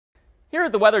Here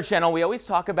at the Weather Channel, we always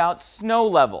talk about snow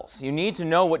levels. You need to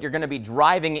know what you're going to be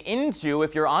driving into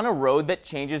if you're on a road that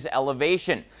changes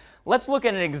elevation. Let's look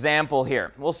at an example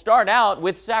here. We'll start out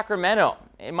with Sacramento.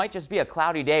 It might just be a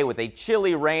cloudy day with a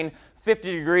chilly rain,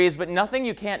 50 degrees, but nothing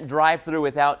you can't drive through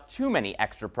without too many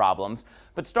extra problems.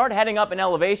 But start heading up in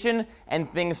elevation and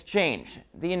things change.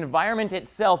 The environment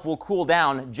itself will cool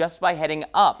down just by heading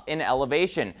up in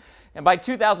elevation. And by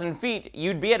 2,000 feet,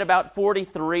 you'd be at about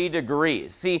 43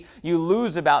 degrees. See, you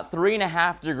lose about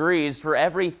 3.5 degrees for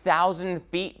every 1,000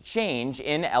 feet change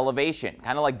in elevation.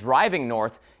 Kind of like driving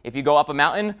north. If you go up a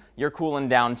mountain, you're cooling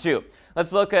down too.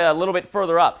 Let's look a little bit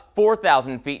further up.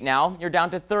 4,000 feet now, you're down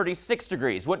to 36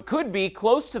 degrees. What could be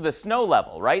close to the snow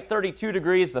level, right? 32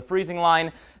 degrees, the freezing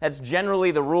line. That's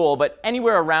generally the rule, but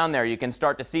anywhere around there you can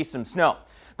start to see some snow.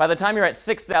 By the time you're at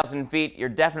 6,000 feet, you're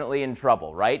definitely in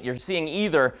trouble, right? You're seeing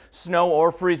either snow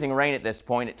or freezing rain at this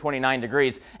point at 29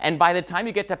 degrees. And by the time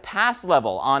you get to pass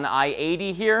level on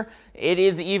I-80 here, it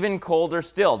is even colder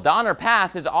still. Donner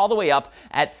Pass is all the way up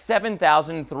at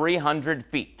 7,300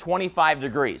 feet, 25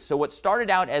 degrees. So what started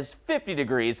out as 50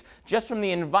 degrees just from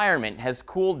the environment has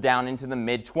cooled down into the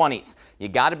mid-20s. You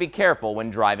got to be careful when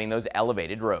driving those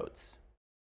elevated roads.